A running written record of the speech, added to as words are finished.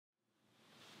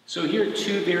So here are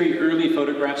two very early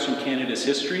photographs from Canada's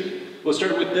history. We'll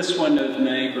start with this one of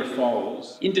Niagara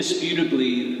Falls.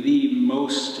 Indisputably the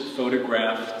most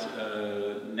photographed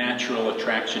natural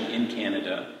attraction in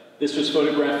Canada. This was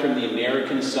photographed from the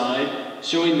American side,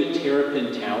 showing the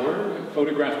Terrapin Tower,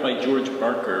 photographed by George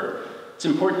Barker. It's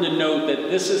important to note that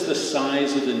this is the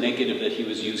size of the negative that he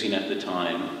was using at the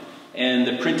time. And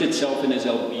the print itself is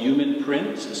albumen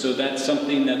prints, so that's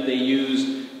something that they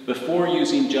used before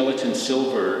using gelatin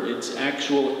silver. It's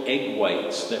actual egg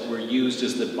whites that were used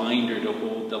as the binder to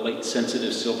hold the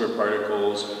light-sensitive silver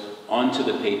particles onto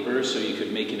the paper so you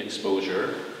could make an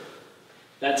exposure.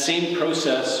 That same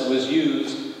process was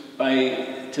used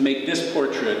to make this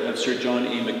portrait of Sir John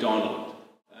A. MacDonald,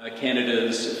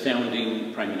 Canada's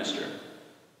founding Prime Minister.